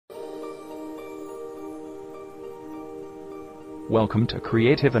Welcome to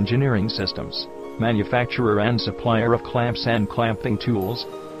Creative Engineering Systems, manufacturer and supplier of clamps and clamping tools.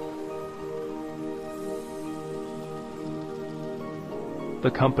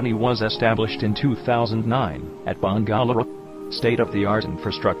 The company was established in 2009 at Bengaluru. State-of-the-art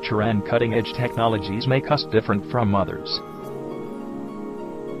infrastructure and cutting-edge technologies make us different from others.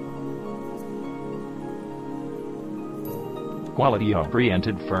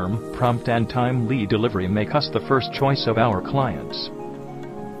 Quality-oriented firm, prompt and timely delivery make us the first choice of our clients.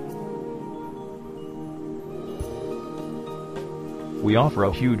 We offer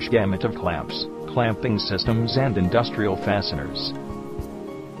a huge gamut of clamps, clamping systems and industrial fasteners.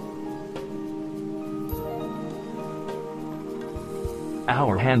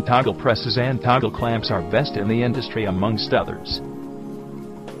 Our hand toggle presses and toggle clamps are best in the industry amongst others.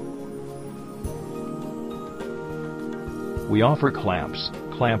 We offer clamps,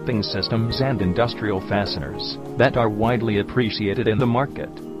 clamping systems and industrial fasteners that are widely appreciated in the market.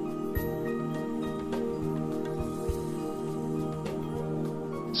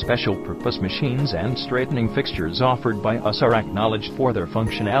 Special purpose machines and straightening fixtures offered by us are acknowledged for their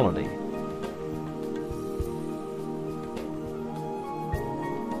functionality.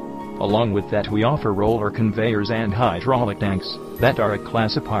 Along with that, we offer roller conveyors and hydraulic tanks that are a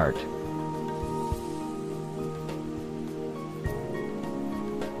class apart.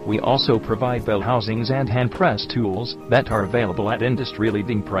 We also provide bell housings and hand press tools that are available at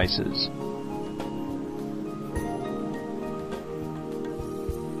industry-leading prices.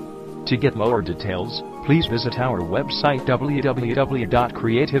 To get more details, please visit our website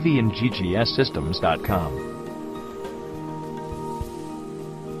www.creativeenggsystems.com.